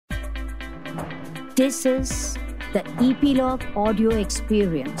This is the Epilogue audio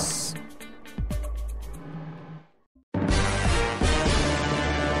experience.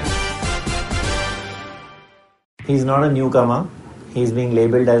 He's not a newcomer. He's being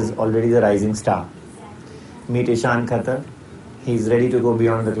labelled as already the rising star. Meet Ishaan Khatter. He's ready to go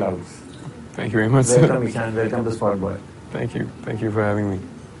beyond the clouds. Thank you very much, Welcome, Ishaan. Welcome to SpotboyE. Thank you. Thank you for having me.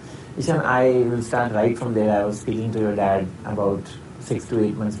 Ishaan, I will start right from there. I was speaking to your dad about 6 to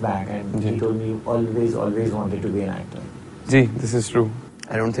 8 months back, and he told me you always wanted to be an actor. Gee, this is true.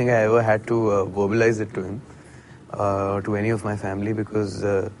 I don't think I ever had to verbalize it to him, to any of my family, because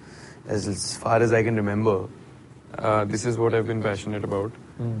as far as I can remember, this is what I've been passionate about.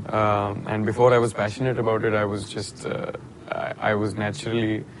 And before I was passionate about it, I was just, I was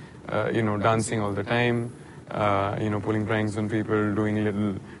naturally, dancing all the time, pulling pranks on people, doing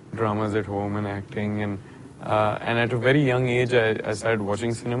little dramas at home and acting. And at a very young age, I started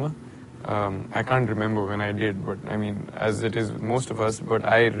watching cinema. I can't remember when I did, but I mean, as it is with most of us, but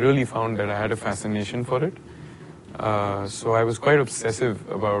I really found that I had a fascination for it. So I was quite obsessive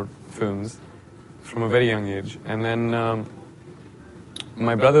about films from a very young age. And then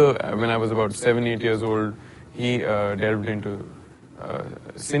my brother, when I was about 7, 8 years old, he delved into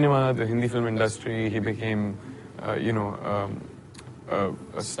cinema, the Hindi film industry. He became, a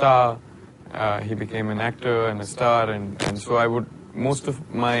star. He became an actor and a star, and so most of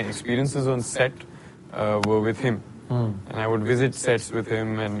my experiences on set were with him. And I would visit sets with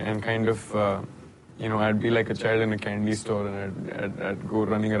him and kind of, I'd be like a child in a candy store, and I'd go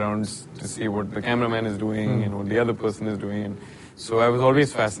running around to see what the cameraman is doing and what the other person is doing. And so I was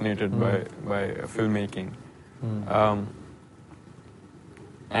always fascinated by filmmaking.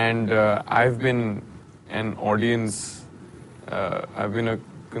 And I've been an audience, I've been a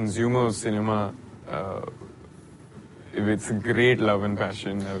consumer of cinema with great love and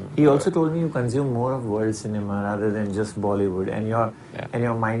passion. He also told me you consume more of world cinema rather than just Bollywood, and your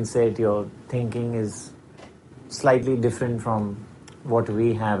mindset, your thinking is slightly different from what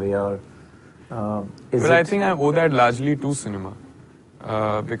we have here. I think I owe that largely to cinema,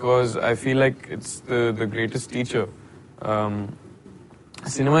 because I feel like it's the greatest teacher.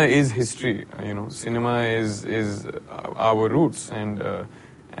 Cinema is history, cinema is our roots,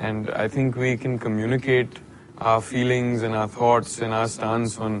 and I think we can communicate our feelings and our thoughts and our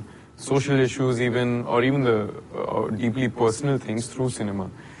stance on social issues or even the deeply personal things through cinema.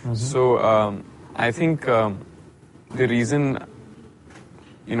 So I think the reason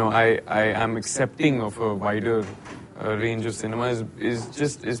I am accepting of a wider range of cinema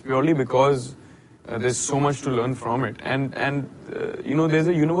is purely because there's so much to learn from it, and there's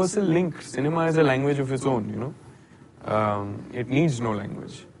a universal link. Cinema is a language of its own. It needs no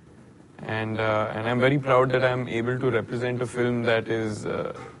language. And I'm very proud that I'm able to represent a film that is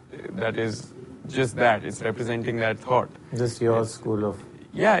just that. It's representing that thought. Just your school of...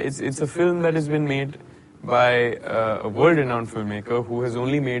 Yeah, it's a film that has been made by a world-renowned filmmaker who has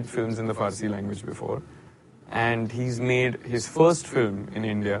only made films in the Farsi language before. And he's made his first film in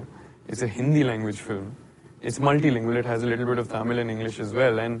India. It's a Hindi language film. It's multilingual. It has a little bit of Tamil and English as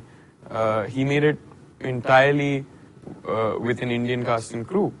well. And he made it entirely with an Indian cast and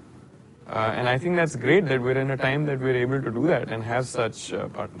crew. And I think that's great that we're in a time that we're able to do that and have such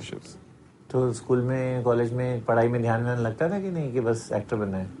partnerships. तो school में college में पढ़ाई में ध्यान लगता था कि नहीं कि बस एक्टर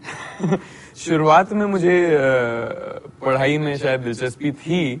बनना है? शुरुआत में मुझे पढ़ाई में शायद दिलचस्पी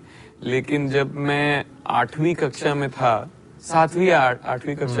थी, लेकिन जब मैं 8वीं कक्षा में था, 7वीं या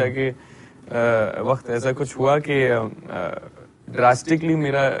 8वीं कक्षा के वक्त ऐसा कुछ हुआ कि ड्रास्टिकली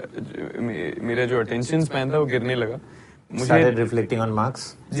मेरा जो अटेंशन स्पैन था वो गिरने लगा. Started reflecting on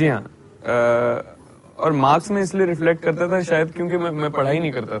marks? जी हाँ, और मार्क्स में इसलिए रिफ्लेक्ट करता था शायद क्योंकि मैं पढ़ाई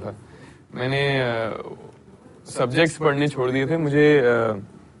नहीं करता था. मैंने सब्जेक्ट्स पढ़ने छोड़ दिए थे. मुझे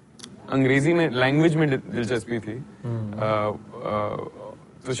अंग्रेजी में लैंग्वेज में दिलचस्पी थी,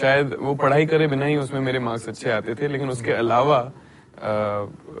 तो शायद वो पढ़ाई करे बिना ही उसमें मेरे मार्क्स अच्छे आते थे. लेकिन उसके अलावा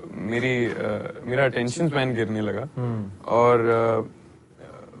मेरा अटेंशन स्पैन गिरने लगा, और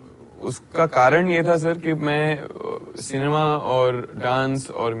उसका कारण ये था सर कि मैं सिनेमा और डांस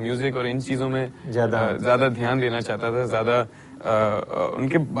और म्यूजिक और इन चीजों में ज्यादा ध्यान देना चाहता था, ज्यादा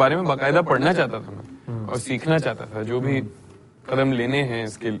उनके बारे में बाकायदा पढ़ना चाहता था मैं, और सीखना चाहता था. जो भी कदम लेने हैं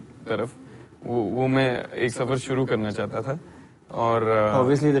इसके तरफ, वो मैं एक सफर शुरू करना चाहता था. और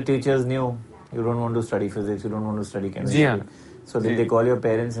obviously the teachers knew you don't want to study physics, you don't want to study chemistry. जी हाँ. So did they call your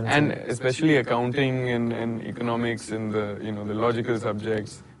parents and especially accounting and economics and the logical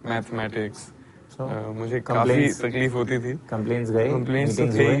subjects, mathematics. So मुझे काफी तकलीफ होती थी. Complaints गए? Complaints तो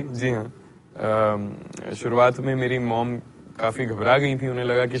थे, जी हाँ. शुरुआत में मेरी मॉम काफी घबरा गई थी. उन्हें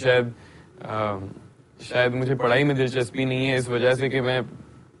लगा कि शायद शायद मुझे पढ़ाई में दिलचस्पी नहीं है इस वजह से कि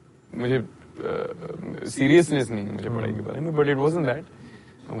मुझे सीरियसनेस नहीं है मुझे पढ़ाई के बारे में, बट इट वाज़न्ट दैट.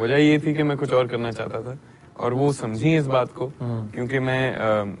 वजह ये थी कि मैं कुछ और करना चाहता था और वो समझी इस बात को, क्योंकि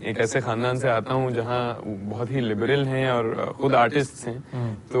मैं एक ऐसे खानदान से आता हूँ जहाँ बहुत ही लिबरल हैं और खुद आर्टिस्ट हैं,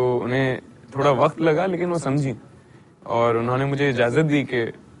 तो उन्हें थोड़ा वक्त लगा लेकिन वो समझी और उन्होंने मुझे इजाजत दी कि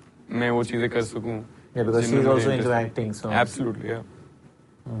मैं वो चीजें कर सकूं. Yeah, because she's also into acting, so absolutely, yeah.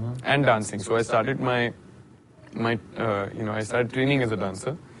 And dancing. So I started my I started training as a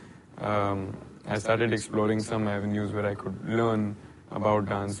dancer. I started exploring some avenues where I could learn about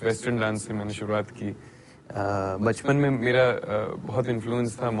dance. Western dance से मैंने शुरुआत की. बचपन में मेरा बहुत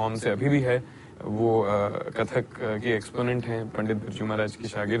influence था, mom से अभी भी है. वो कथक की एक्सपोनेंट हैं, पंडित बिरजू महाराज की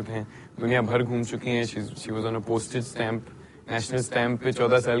शागिर्द हैं, दुनिया भर घूम चुकी हैं. She was on a postage stamp, national stamp पे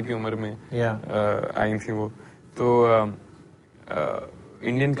 14 साल की उम्र में आई थी वो. तो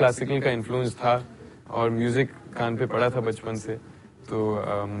इंडियन क्लासिकल का इन्फ्लुएंस था और म्यूजिक कान पे पड़ा था बचपन से. तो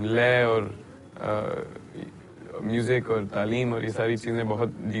लय और म्यूजिक और तालीम और ये सारी चीजें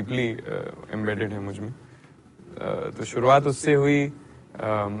बहुत डीपली एम्बेडेड है मुझ में. तो शुरुआत उससे हुई.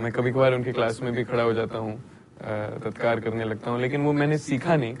 मैं कभी कभार उनकी क्लास में भी खड़ा हो जाता हूँ, तत्कार करने लगता हूँ, लेकिन वो मैंने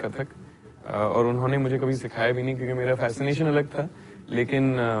सीखा नहीं कथक और उन्होंने मुझे कभी सिखाया भी नहीं क्योंकि मेरा फैसिनेशन अलग था. लेकिन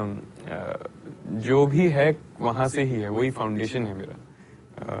जो भी है वहां से ही है, वही फाउंडेशन है मेरा.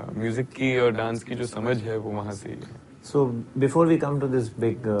 म्यूजिक की और डांस की जो समझ है वो वहां से ही है. So before we come to this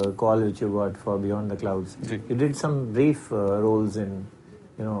big call which you got for Beyond the Clouds, you did some brief roles in,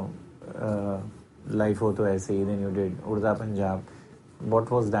 Life Ho To Aise Hi, then you did Urda Punjab. What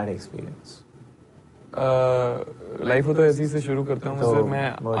was that experience? Life हो तो ऐसी से शुरू करता हूँ. Sir मैं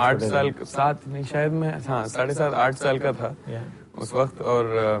 8 साल 7 नहीं शायद मैं 7.5-8 साल का था उस वक्त. और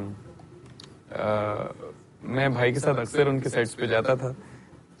मैं भाई के साथ अक्सर उनके सेट्स पे जाता था.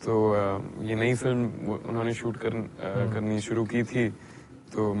 तो ये नई फिल्म उन्होंने शूट करनी शुरू की थी,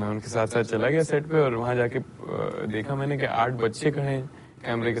 तो मैं उनके साथ साथ चला गया सेट पे और वहां जाके देखा मैंने कि 8 बच्चे खड़े हैं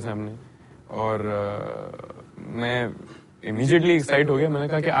कैमरे के सामने. और मैं इमीडिएटली एक्साइट हो गया. मैंने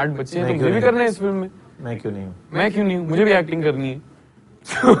कहा कि 8 बच्चे हैं तो मुझे भी करना है इस फिल्म में. मैं क्यों नहीं हूँ, मुझे भी एक्टिंग करनी है.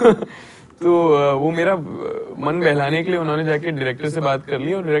 तो वो मेरा मन बहलाने के लिए उन्होंने जाके डायरेक्टर से बात कर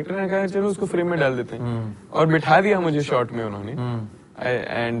ली और डायरेक्टर ने कहा चलो उसको फ्रेम में डाल देते हैं और बिठा दिया मुझे शॉट में उन्होंने.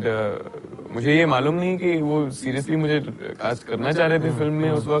 एंड मुझे ये मालूम नहीं कि वो सीरियसली मुझे कास्ट करना चाह रहे थे फिल्म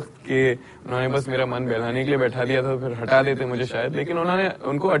में उस वक्त, कि उन्होंने बस मेरा मन बहलाने के लिए बैठा दिया था, फिर हटा देते मुझे शायद. लेकिन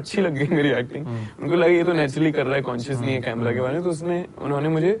उनको अच्छी लग गई मेरी एक्टिंग. उनको लगा ये तो नेचुरली कर रहा है, कॉन्शियस नहीं है कैमरा के बारे में. तो उन्होंने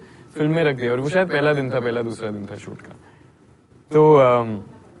मुझे फिल्म में रख दिया. और वो शायद पहला दूसरा दिन था शूट का. तो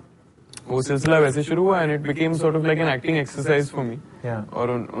वो सिलसिला वैसे शुरू हुआ and it became sort of like an acting exercise for me. और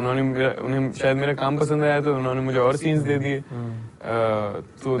उन्हें शायद मेरा काम पसंद आया तो उन्होंने मुझे और सीन्स दे दिए.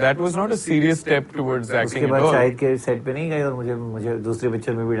 तो that was not a serious step towards acting. उसके बाद शायद के सेट पे नहीं गए और मुझे दूसरी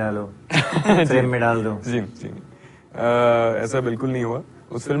पिक्चर में भी डालो, फ्रेम में डाल दो. जी ऐसा बिल्कुल नहीं हुआ.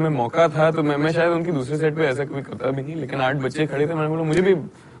 उस फिल्म में मौका था तो मैं शायद उनकी दूसरे सेट पे ऐसा कभी करता भी नहीं. लेकिन 8 बच्चे खड़े थे, मैंने बोला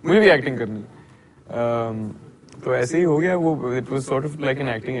मुझे भी एक्टिंग करनी है. तो ऐसे ही हो गया वो. It was sort of like an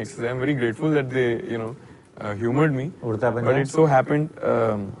acting exercise. I am very grateful that they ह्यूमर्ड me. But it so happened.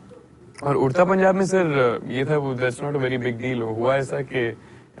 और उड़ता पंजाब में सर ये था, वो that's not a very big deal. हुआ ऐसा कि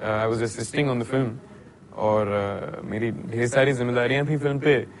I was assisting on the film और मेरी ढेर सारी जिम्मेदारियां थी फिल्म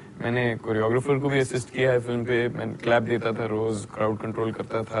पे. मैंने कोरियोग्राफर को भी असिस्ट किया है फिल्म पे. मैं क्लैप देता था रोज, क्राउड कंट्रोल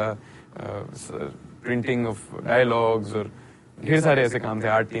करता था, प्रिंटिंग ऑफ डायलॉग्स और ढेर सारे ऐसे काम थे.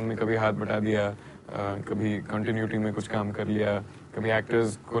 आर्ट टीम में कभी हाथ बटा दिया, कभी कंटिन्यूटी में कुछ काम कर लिया, कभी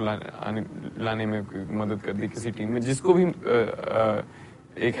एक्टर्स को लाने में मदद कर दी किसी टीम में. जिसको भी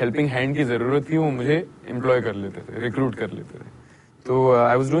एक हेल्पिंग हैंड की जरूरत थी वो मुझे एम्प्लॉय कर लेते थे, रिक्रूट कर लेते थे. तो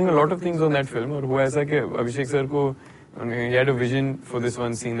I was doing a lot of things on that film. और हुआ ऐसा कि अभिषेक सर को he had a vision for this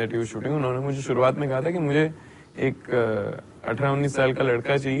one scene that he was shooting. उन्होंने मुझे शुरुआत में कहा था कि मुझे एक 18-19 साल का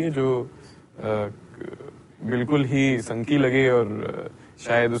लड़का चाहिए जो बिल्कुल ही संकी लगे और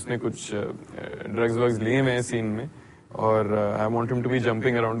शायद उसने कुछ ड्रग्स वग्स लिए हुए सीन में. और I want him to be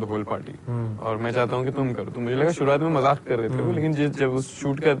jumping around the whole party. और मैं चाहता हूँ कि तुम करो. तो मुझे लगा शुरुआत में मजाक कर रहे थे वो, लेकिन जब उस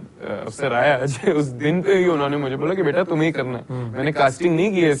शूट का अवसर आया उस दिन पे ही उन्होंने मुझे बोला कि बेटा तुम्हें ही करना है. मैंने कास्टिंग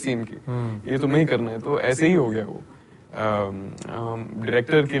नहीं की है इस सीन की, ये तुम्हें ही करना है. तो ऐसे ही हो गया वो.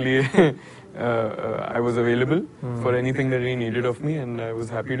 डायरेक्टर के लिए I was available for anything that he needed of me and I was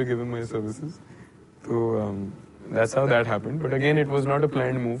happy to give him my services. So that's how that happened. But again, it was not a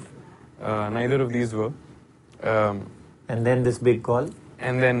planned move. Neither of these were. And then this big call.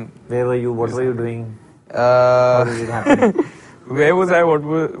 And then where were you? What were you doing? How did it happen? Where was I? What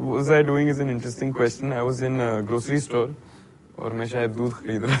was I doing is an interesting question. I was in a grocery store और मैं शायद दूध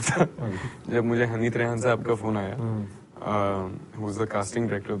खरीद रहा था जब मुझे हनीत रेहान साहब का फोन आया, who was the casting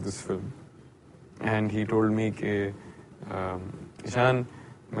director of this film, and he told me कि ईशान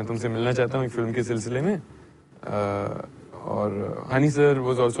मैं तुमसे मिलना चाहता हूँ एक फिल्म के सिलसिले में, और honey sir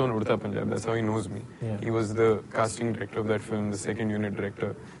was also on उड़ता Punjab, that's how he knows me. He was the casting director of that film, the second unit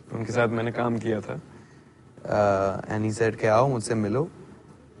director. तो उनके साथ मैंने काम किया था, and he said कि आओ मुझसे मिलो,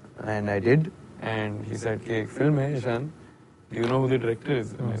 and I did, and he said कि एक फिल्म है Ishan, do you know who the director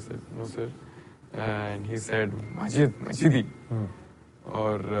is? And I said no sir, and he said Majidi,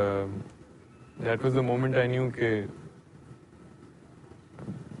 और that was the moment I knew कि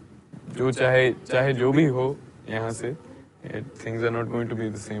जो चाहे जो भी हो यहाँ से, things are not going to be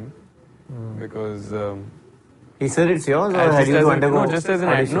the same, because he said it's yours, or had you to undergo? No, just as an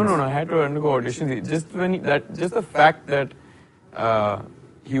auditions? No, I had to undergo auditions. Just the fact that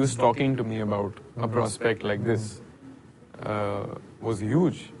he was talking to me about a prospect like this was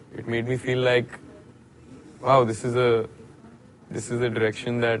huge. It made me feel like, wow, this is a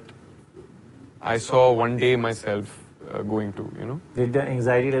direction that I saw one day myself going to, you know. Did the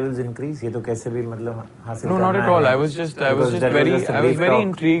anxiety levels increase? ये तो कैसे भी मतलब हासिल No, not at all. I was just very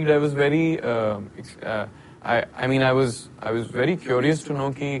intrigued. I was very I mean I was very curious to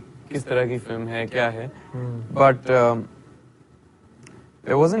know कि किस तरह की फिल्म है, क्या है. But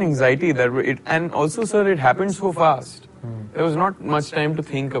there was an anxiety and also sir, it happened so fast. There was not much time to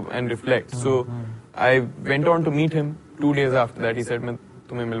think and reflect. So I went on to meet him 2 days after that. He said मैं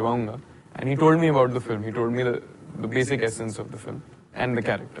तुम्हें मिलवाऊंगा, and he told me about the film. He told me the basic essence of the film and the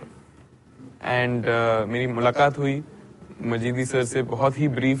character. And मेरी मुलाकात हुई Majidi sir से, बहुत ही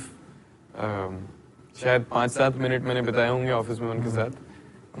brief, शायद 5-7 minute मैंने बिताए होंगे ऑफिस में उनके साथ.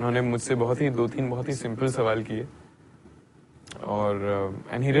 उन्होंने मुझसे 2-3 बहुत ही सिंपल सवाल किए, और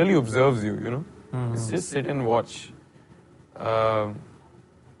and he really observes you, you know. It's just sit and watch.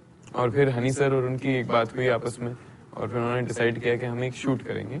 और फिर हनी सर और उनकी एक बात हुई आपस में, और फिर उन्होंने डिसाइड किया कि हम एक शूट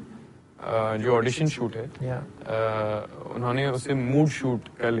करेंगे, जो ऑडिशन शूट है. उन्होंने उसे मूड शूट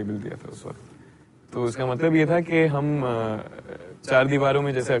का लेबल दिया था उस वक्त. तो उसका मतलब ये था कि हम 4 दीवारों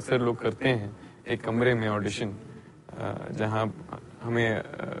में जैसे अक्सर लोग करते हैं, एक कमरे में ऑडिशन, जहां हमें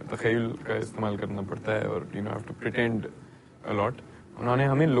तखय्युल का इस्तेमाल करना पड़ता है और you know have to pretend a lot. उन्होंने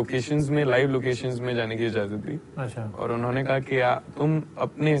हमें लोकेशंस में, लाइव लोकेशंस में जाने की इजाजत दी. अच्छा. और उन्होंने कहा कि तुम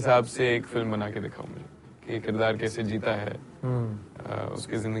अपने हिसाब से एक फिल्म बना के दिखाओ मुझे कि किरदार कैसे जीता है,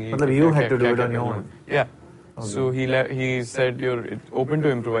 उसकी जिंदगी. मतलब you had to do it on your own. Yeah. So he said you're open to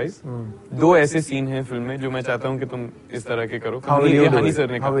improvise. 2 ऐसे सीन हैं फिल्म में जो मैं चाहता हूँ कि तुम इस तरह के करो. How will you do honey it?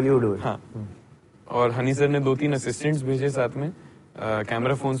 Sir ने How will you do it? हाँ. और हनी सर ने 2-3 असिस्टेंट्स भेजे साथ में.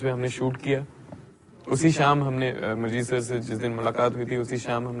 कैमरा फोन्स पे हमने शूट किया. उसी शाम हमने मजीद सर से जिस दिन मुलाकात हुई थी, उसी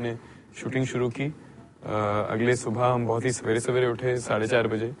शाम हमने शूटिंग शुरू की. अगले सुबह हम बहुत ही सवेरे उठे, 4:30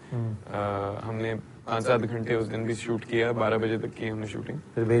 बजे. हमने 5-7 घंटे उस दिन भी शूट किया, 12 बजे तक की हमने शूटिंग.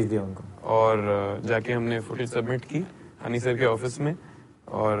 फिर भेज दिया उनको, और जाके हमने फुटेज सबमिट की हनी सर के ऑफिस में,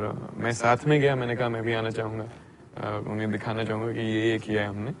 और मैं साथ में गया. मैंने कहा मैं भी आना चाहूंगा, उन्हें दिखाना चाहूंगा कि ये किया है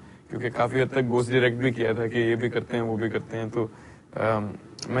हमने, क्योंकि काफी हद तक गोस्ट डायरेक्ट भी किया था कि ये भी करते हैं वो भी करते हैं. तो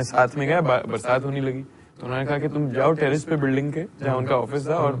मैं साथ में गया. बरसात होने लगी तो उन्होंने कहा कि तुम जाओ टेरेस पे बिल्डिंग के जहाँ उनका ऑफिस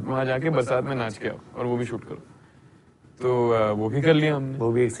था, और वहां जाके बरसात में नाच के आओ और वो भी शूट करो. तो वो भी कर लिया हमने.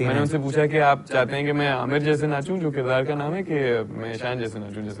 वो भी एक सीन. मैंने उनसे पूछा कि आप चाहते हैं कि मैं आमिर जैसे नाचूं जो किरदार का नाम है, कि मैं ईशान जैसे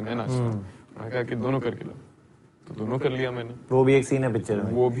नाचूं जैसे मैं नाचता हूँ. उन्होंने कहा कि दोनों करके लो. तो दोनों कर लिया मैंने. वो भी एक सीन है पिक्चर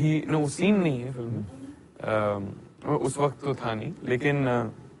में. वो भी वो सीन नहीं है फिल्म में, उस वक्त तो था नहीं,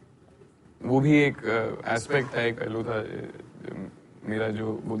 लेकिन वो भी एक एस्पेक्ट था, एक पहलू था मेरा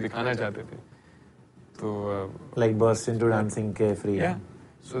जो वो दिखाना चाहते थे. तो like burst into dancing के free. Yeah.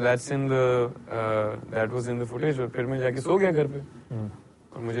 So that was in the footage. और फिर मैं जाके सो गया घर पे.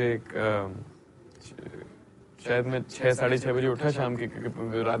 और मुझे शायद मैं 6-6:30 बजे उठा शाम के,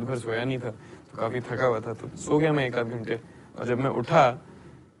 क्योंकि रात भर सोया नहीं था तो काफी थका हुआ था. तो सो गया मैं 1-8 घंटे, और जब मैं उठा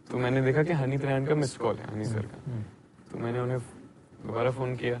तो मैंने देखा कि हनी रेहान का मिस्ड कॉल है, हनी सर का. तो मैंने उन्हें दोबारा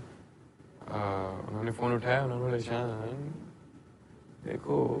फोन किया. उन्होंने फोन उठाया. उन्होंने बोला ईशान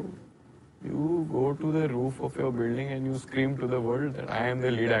देखो, you go to the roof of your building and you scream to the world that I am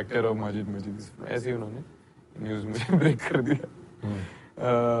the lead actor of Majid. ऐसे ही उन्होंने न्यूज में ब्रेक कर दिया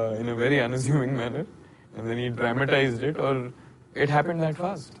in a very unassuming manner, and then he dramatized it, और it happened that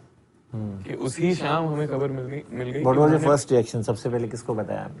fast. कि उसी शाम हमें खबर मिल गई. What was your first reaction? सबसे पहले किसको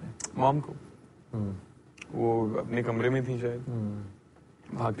बताया आपने? मॉम को. वो अपने कमरे में थी शायद.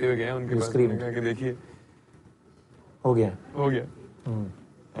 भागते हुए गया उनके पास, कहा कि देखिए हो गया.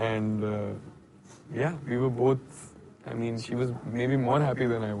 And yeah, we were both, I mean, she was maybe more happy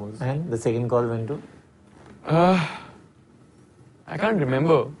than I was. And the second call went to? I can't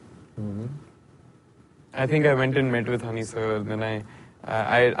remember. I think I went and met with Honey sir. Then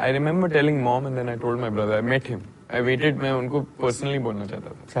I remember telling mom and then I told my brother. I met him. I waited. मैं उनको personally बोलना चाहता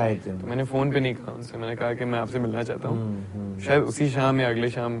था. शायद. तो मैंने phone पे नहीं कहा उनसे. मैंने कहा कि मैं आपसे मिलना चाहता हूँ. शायद उसी शाम या अगले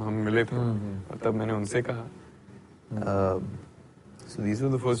शाम हम मिले थे. और तब मैंने उनसे कहा. So these were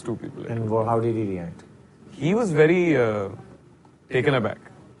the first two people. And how did he react? He was very taken aback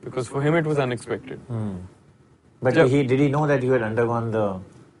because for him it was unexpected. But did he know that you had undergone the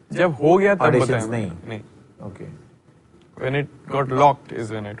जब हो गया तब auditions? नहीं. Okay. When it got locked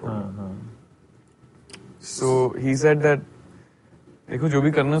is when I told him. So he said that देखो जो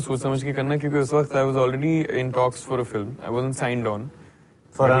भी करना सोच समझ के करना क्योंकि उस वक्त I was already in talks for a film. I wasn't signed on.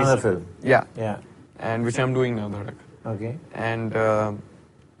 For another film? Yeah. Yeah. And which I'm doing now, Dhadak. Okay. And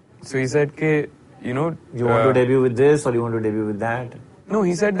so he said कि you know you want to debut with this or you want to debut with that? No,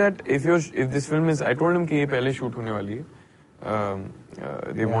 he said that if this film is, I told him कि ये पहले shoot होने वाली है.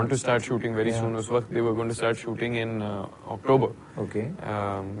 They want to start shooting very soon. उस वक्त they were going to start shooting in October. Okay.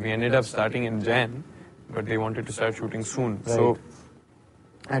 We ended up starting in Jan, but they wanted to start shooting soon. Right. So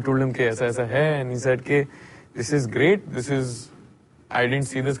I told him कि ऐसा ऐसा है, and he said कि this is great. I didn't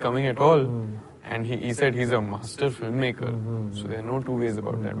see this coming at all. And he said he's a master filmmaker. So there are no two ways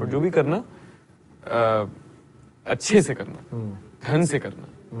about that. But जो भी करना अच्छे से करना, ढंग से करना.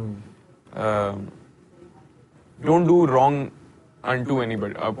 Don't do wrong unto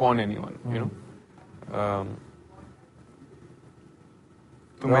anybody, upon anyone, you know.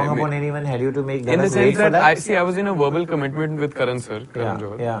 Wrong upon anyone had you to make that? In the sense that I was in a verbal commitment with Karan sir,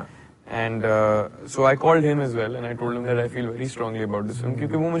 yeah. And so I called him as well and I told him that I feel very strongly about this film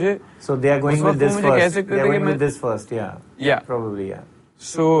क्योंकि वो मुझे so they are going with this first. They are going with this first, yeah. Yeah. Probably, yeah.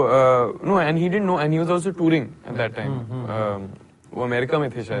 So no, and he didn't know, and he was also touring at that time. वो America में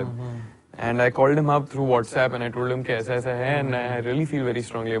थे शायद. And I called him up through WhatsApp and I told him कि ऐसा ऐसा है and I really feel very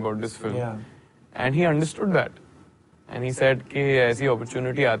strongly about this film. Yeah. And he understood that. And he said कि ऐसी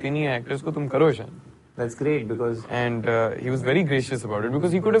opportunity आती नहीं है actors को तुम करो Ishaan. That's great because... And he was very gracious about it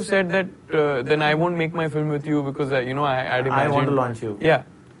because he could have said that then I won't make my film with you because you know I'd imagined... I want to launch you. Yeah.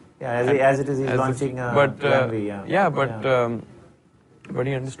 Yeah, as it is, he's launching Grammy, yeah. Yeah, but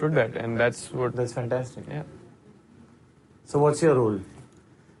he understood that and that's what... That's fantastic. Yeah. So what's your role?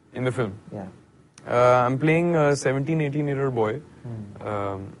 In the film? Yeah. I'm playing a 17, 18-year-old boy.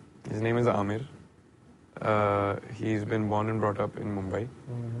 His name is Amir. He's been born and brought up in Mumbai.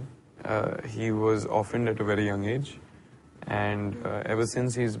 He was orphaned at a very young age. And ever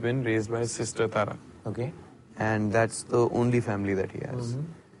since he's been raised by his sister Tara. Okay. And that's the only family that he has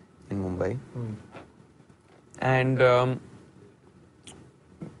in Mumbai. And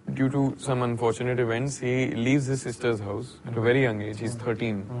due to some unfortunate events, he leaves his sister's house at a very young age. He's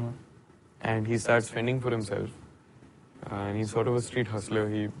 13. And he starts fending for himself. And he's sort of a street hustler.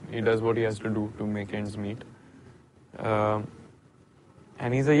 He does what he has to do to make ends meet.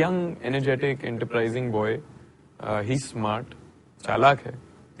 And he's a young, energetic, enterprising boy. He's smart, चालाक है,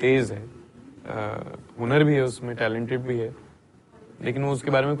 तेज है, हुनर भी है उसमें, talented भी है. लेकिन वो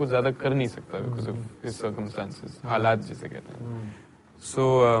उसके बारे में कुछ ज़्यादा कर नहीं सकता because of his circumstances, हालात जिसे कहते हैं.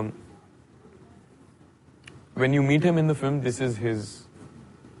 So when you meet him in the film, this is his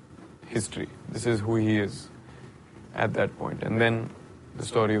history. This is who he is at that point, and then the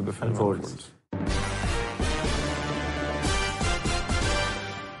story of the film unfolds.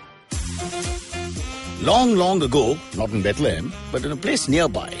 Long, long ago, not in Bethlehem, but in a place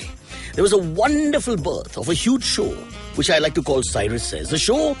nearby, there was a wonderful birth of a huge show, which I like to call Cyrus Says. A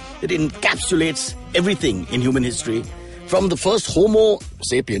show that encapsulates everything in human history, from the first Homo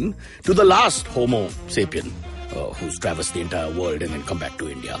sapien to the last Homo sapien, who's traversed the entire world and then come back to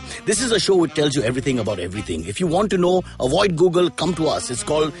India. This is a show which tells you everything about everything. If you want to know, avoid Google, come to us. It's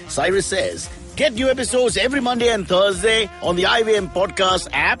called Cyrus Says. Get new episodes every Monday and Thursday on the IVM Podcast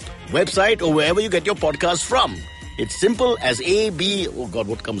app, website, or wherever you get your podcasts from. It's simple as A, B, oh God,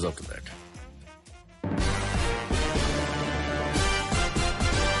 what comes after that?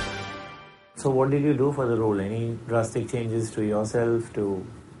 So what did you do for the role? Any drastic changes to yourself, to...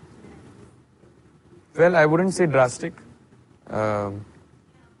 Well, I wouldn't say drastic.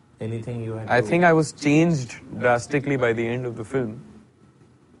 Anything you had to... I think I was changed drastically by the end of the film.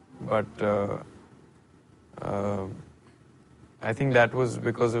 But I think that was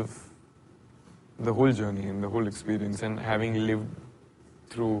because of the whole journey and the whole experience and having lived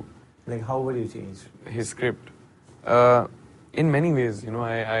through... Like how were you changed? His script. In many ways, you know,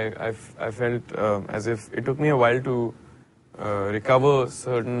 I felt as if it took me a while to recover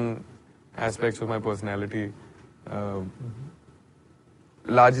certain aspects of my personality.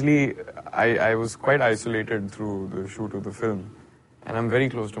 Largely, I was quite isolated through the shoot of the film. And I'm very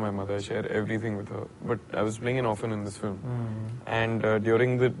close to my mother. I share everything with her. But I was playing an orphan in this film. And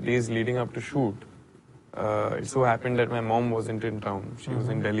during the days leading up to shoot, it so happened that my mom wasn't in town. She was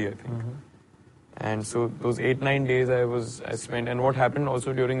in Delhi, I think. And so those 8-9 days I spent. And what happened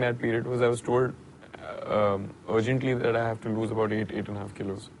also during that period was I was told urgently that I have to lose about 8.5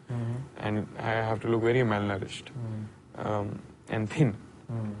 kilos. And I have to look very malnourished and thin.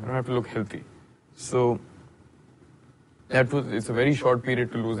 I don't have to look healthy. So it's a very short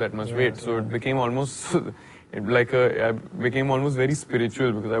period to lose that much weight. So it became almost I became almost very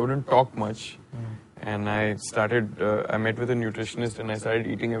spiritual because I wouldn't talk much. And I met with a nutritionist and I started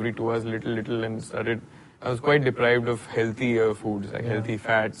eating every 2 hours little and I was quite deprived of healthier foods, like healthy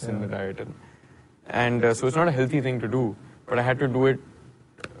fats in the diet. And so it's not a healthy thing to do, but I had to do it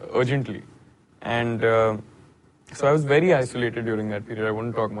urgently. And so I was very isolated during that period. I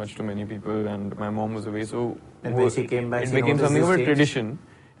wouldn't talk much to many people and my mom was away. So and when she came back, it became something of a tradition.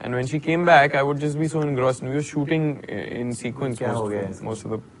 And when she came back, I would just be so engrossed. And we were shooting in sequence most of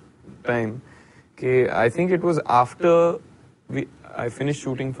the time. Okay, I think it was after I finished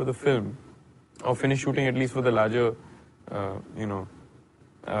shooting for the film, or finished shooting at least for the larger,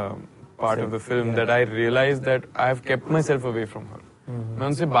 part of the film, that I realized that I have kept myself away from her. मैं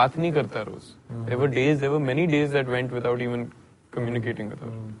उनसे बात नहीं करता रोज. There were many days that went without even communicating with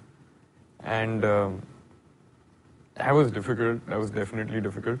her. And that was difficult. That was definitely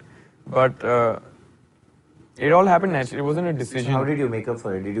difficult. But it all happened naturally. It wasn't a decision. So how did you make up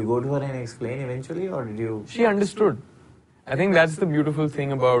for it? Did you go to her and explain eventually, or did you? She understood. I think that's the beautiful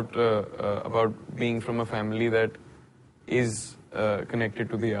thing about being from a family that is connected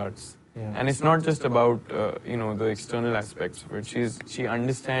to the arts. Yeah. And it's not just about the external aspects of it. She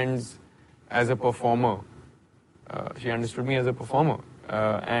understands as a performer. She understood me as a performer,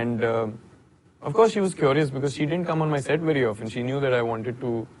 and of course she was curious because she didn't come on my set very often. She knew that I wanted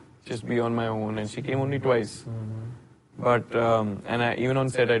to just be on my own, and she came only twice. But even on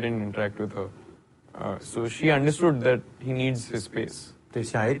set I didn't interact with her. So she understood that he needs his space. Did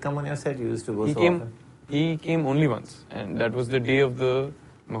Shahid come on your set? You used to go so often? He came only once, and that was the day of the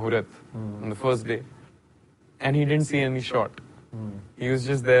Muhurat, on the first day. And he didn't see any shot. He was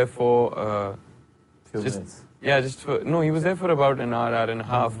just there for few minutes. Yeah, he was there for about an hour and a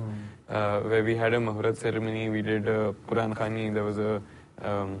half, where we had a Muhurat ceremony. We did Quran Khani. There was a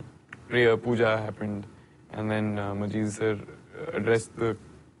prayer, puja happened, and then Majid sir addressed the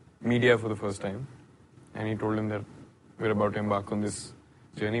media for the first time, and he told them that we're about to embark on this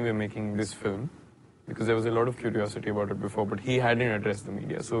journey. We're making this film. Because there was a lot of curiosity about it before, but he hadn't addressed the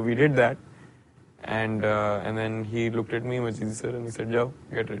media. So we did that, and then he looked at me, Majid sir, and he said, "Jao,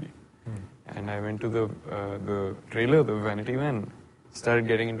 get ready." And I went to the trailer, the vanity van, started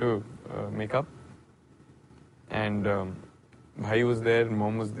getting into makeup, and Bhai was there,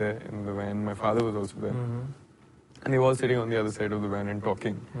 Mom was there in the van, my father was also there, and they were all sitting on the other side of the van and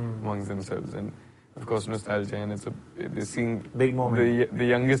talking amongst themselves, and of course nostalgia, and they're seeing big moment. The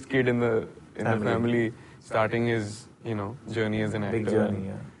youngest kid in the family starting his journey as an actor. Big journey,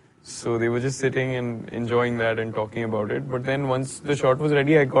 yeah. So they were just sitting and enjoying that and talking about it. But then once the shot was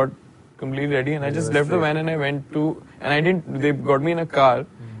ready, I got completely ready and I just left the van and I went to, and they got me in a car.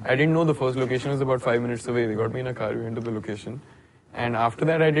 I didn't know the first location was about 5 minutes away. They got me in a car, we went to the location. And after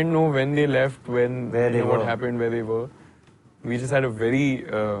that, I didn't know when they left, what happened, where they were. We just had a very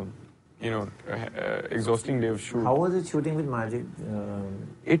exhausting day of shoot. How was it shooting with Majid?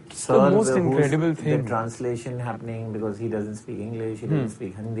 It's the most incredible thing. The translation happening because he doesn't speak English, he doesn't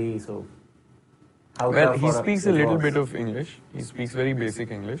speak Hindi, so... Well, he speaks a little bit of English. He speaks very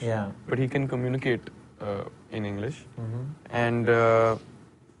basic English. Yeah. But he can communicate in English. And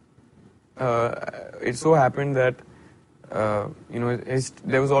it so happened that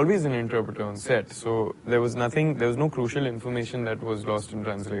there was always an interpreter on set, so there was no crucial information that was lost in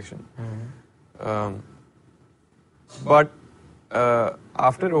translation. But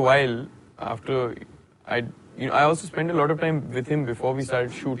after a while, I also spent a lot of time with him before we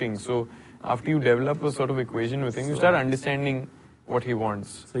started shooting. So after you develop a sort of equation with him, you start understanding what he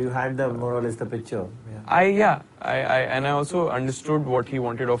wants. So you had more or less the picture. Yeah. I also understood what he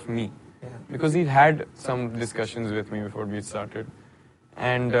wanted of me. Yeah. Because he had some discussions with me before we started.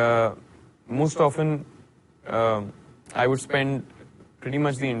 And most often, I would spend pretty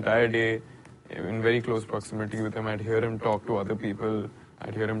much the entire day in very close proximity with him. I'd hear him talk to other people.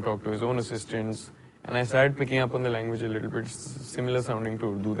 I'd hear him talk to his own assistants. And I started picking up on the language a little bit, similar sounding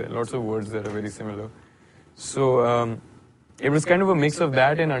to Urdu. There are lots of words that are very similar. So it was kind of a mix of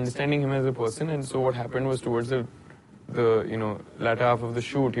that and understanding him as a person. And so what happened was towards the latter half of the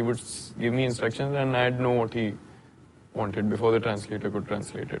shoot, he would give me instructions and I'd know what he wanted before the translator could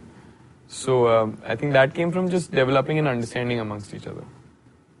translate it. So I think that came from just developing an understanding amongst each other.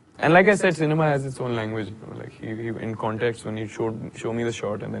 And like I said, cinema has its own language. You know, like he in context, when he'd show me the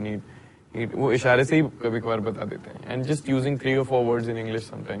shot, and then वो इशारे से ही कभी-कभार बता देते हैं. And just using 3 or 4 words in English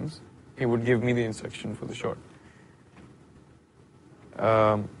sometimes, he would give me the instruction for the shot.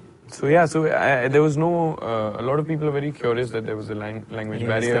 There was no. A lot of people are very curious that there was a language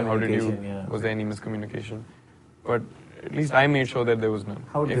barrier. How did you? Yeah. Was there any miscommunication? But at least I made sure that there was none.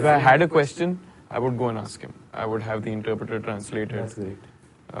 If I had a question, I would go and ask him. I would have the interpreter translate it. That's great.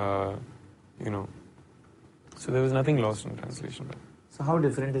 So there was nothing lost in translation. So how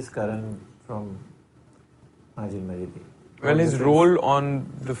different is Karan from Majid Maridi? Well, his role on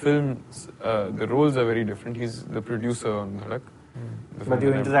the films, the roles are very different. He's the producer on Dhadak. But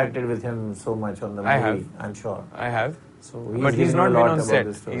you interacted with him so much on the movie, I have. I'm sure. I have. So but he's not been on set.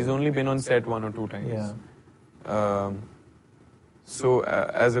 He's only been on set 1 or 2 times. Yeah.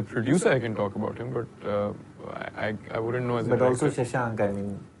 As a producer, I can talk about him, but I wouldn't know as a director. But also Shashank, I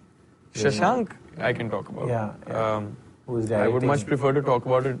mean. Shashank, I can talk about. Yeah. Who's directing? I would much prefer to talk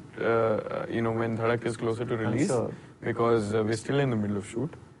about it, when Dhadak is closer to release, sure. Because we're still in the middle of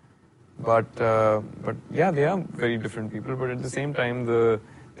shoot. But yeah, they are very different people. But at the same time, there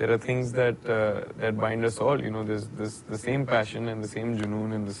are things that bind us all. There's the same passion and the same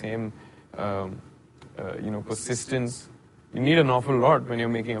junoon and the same persistence. You need an awful lot when you're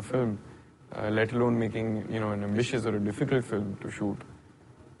making a film, let alone making an ambitious or a difficult film to shoot.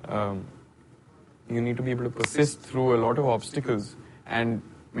 You need to be able to persist through a lot of obstacles and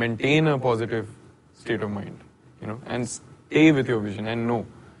maintain a positive state of mind, and stay with your vision and know.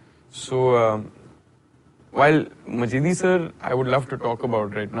 So, while Majidi sir, I would love to talk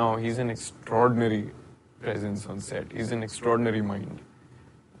about right now, he's an extraordinary presence on set. He's an extraordinary mind.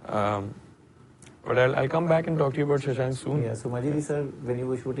 But I'll come back and talk to you about Shashank soon. Yeah, so Majidi sir, when you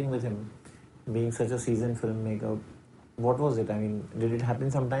were shooting with him, being such a seasoned filmmaker, what was it? I mean, did it happen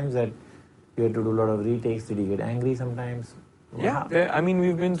sometimes that you had to do a lot of retakes? Did he get angry sometimes? Yeah,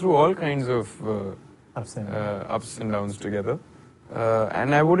 we've been through all kinds of ups and downs together.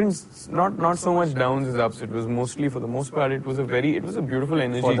 And I wouldn't, not so much downs as ups. It was mostly, for the most part, it was a beautiful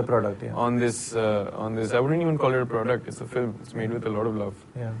energy for the product. Yeah. On this. I wouldn't even call it a product. It's a film. It's made with a lot of love.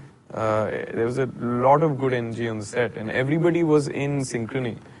 Yeah. There was a lot of good energy on the set, and everybody was in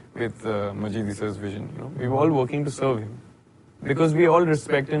synchrony with Majidi sir's vision. We were all working to serve him because we all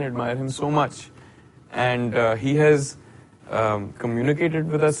respect and admire him so much, and he has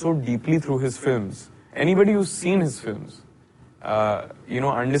communicated with us so deeply through his films. Anybody who's seen his films,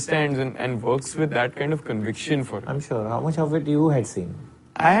 understands and works with that kind of conviction for him. I'm sure. How much of it you had seen?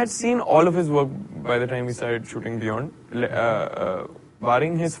 I had seen all of his work by the time we started shooting Beyond,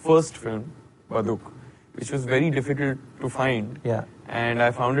 barring his first film, Dhadak, which was very difficult to find. Yeah. And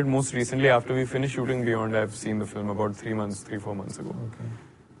I found it most recently after we finished shooting Beyond. I've seen the film about 3 4 months ago.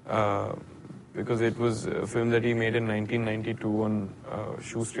 Okay. Because it was a film that he made in 1992 on a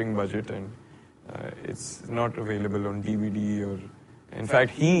shoestring budget, and it's not available on DVD or. In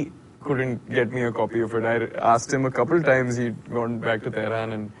fact, he couldn't get me a copy of it. I asked him a couple times. He'd gone back to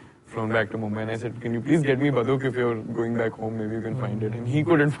Tehran and flown back to Mumbai, and I said, "Can you please get me Dhadak if you're going back home? Maybe you can find it." And he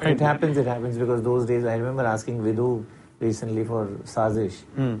couldn't find it. It happens because those days I remember asking Vidhu recently for Sazish.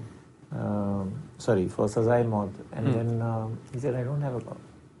 For Sazai Maut, and then he said, "I don't have a copy."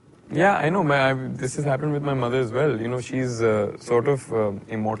 Yeah, I know. This has happened with my mother as well. She's sort of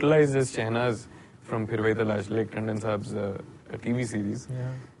immortalized as Shehnaz from Phir Talash, Lake Tandon Saab's TV series.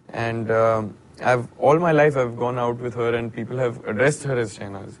 Yeah. And all my life I've gone out with her and people have addressed her as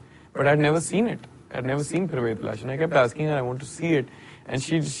Shehnaz. But I'd never seen it. I'd never seen Phir Talash. And I kept asking her, I want to see it. And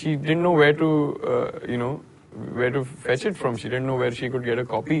she didn't know where to, where to fetch it from. She didn't know where she could get a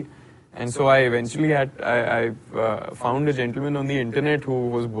copy. And so I eventually I found a gentleman on the internet who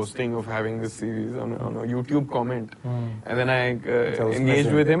was boasting of having this series on a YouTube comment. And then I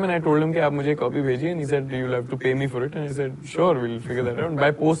engaged with him and I told him, "Aap mujhe copy bhejiye." And he said, "You'll have to pay me for it." And I said, "Sure, we'll figure that out." And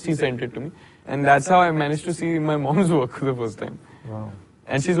by post he sent it to me. And that's how I managed to see my mom's work for the first time. Wow.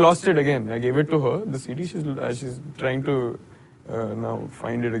 And she's lost it again. I gave it to her, the CD. She's trying to now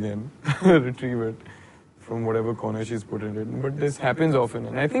find it again, retrieve it from whatever corner she's put it in. But this happens often.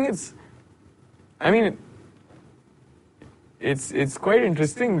 And I think it's quite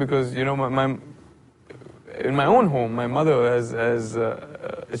interesting because, in my own home, my mother has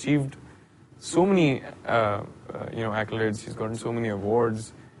achieved so many, accolades. She's gotten so many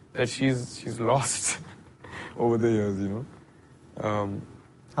awards that she's lost over the years, How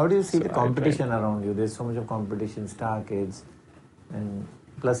do you see the competition around you? There's so much of competition, star kids, and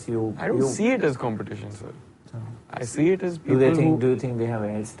plus you... I don't see it as competition, sir. I see it as people Do you think they have a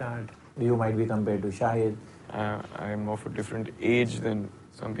head start? You might be compared to Shahid. I am of a different age than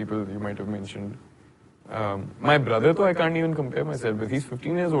some people you might have mentioned. My brother, though, I can't even compare myself with. He's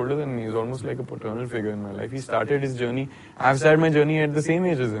 15 years older than me. He's almost like a paternal figure in my life. He started his journey. I've started my journey at the same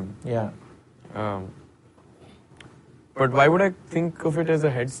age as him. Yeah. But why would I think of it as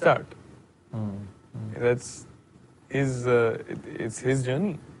a head start? That's his. It's his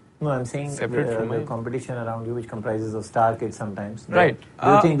journey. No, I'm saying the competition around you, which comprises of star kids sometimes. Right. Do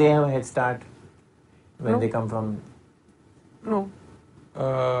you think they have a head start when they come from? No.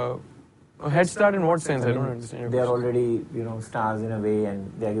 A head start in what sense? I don't understand. They are already, stars in a way,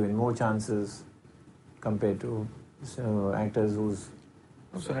 and they are given more chances compared to actors whose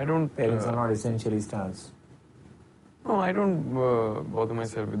parents are not essentially stars. No, I don't bother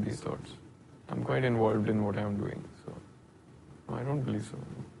myself with these thoughts. I'm quite involved in what I'm doing, so no, I don't believe so.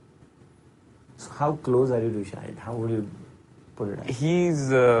 So how close are you to Shahid? How would you put it?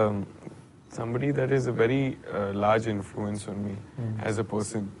 He's somebody that is a very large influence on me as a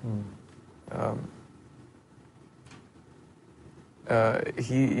person.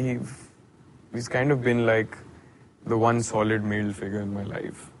 He's kind of been like the one solid male figure in my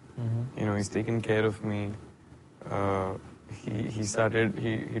life. He's taken care of me.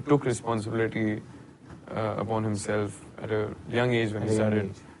 He took responsibility upon himself at a young age when he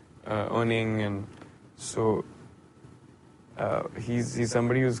started earning, and so he's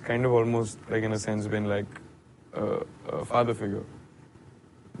somebody who's kind of almost like, in a sense, been like a father figure.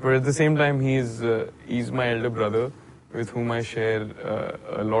 But at the same time, he's my elder brother, with whom I share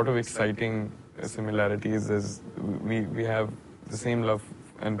a lot of exciting similarities, as we have the same love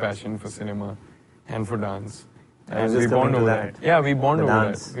and passion for cinema and for dance. And we bond over that. Yeah, we bond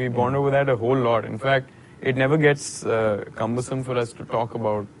over that. We bond over that a whole lot. In fact, it never gets cumbersome for us to talk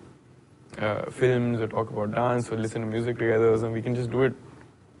about films or talk about dance or listen to music together, and we can just do it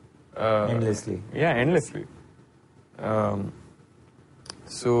endlessly. Yeah, endlessly.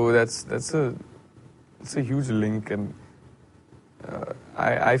 So that's a huge link, and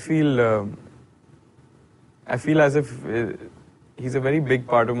I feel as if he's a very big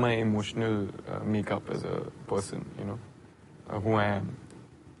part of my emotional makeup as a person, who I am.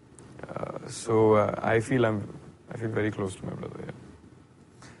 So I feel very close to my brother. Yeah.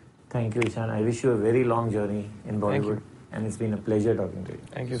 Thank you, Ishaan. I wish you a very long journey in Bollywood, and it's been a pleasure talking to you.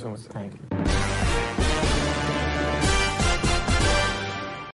 Thank you so much, sir. Thank you.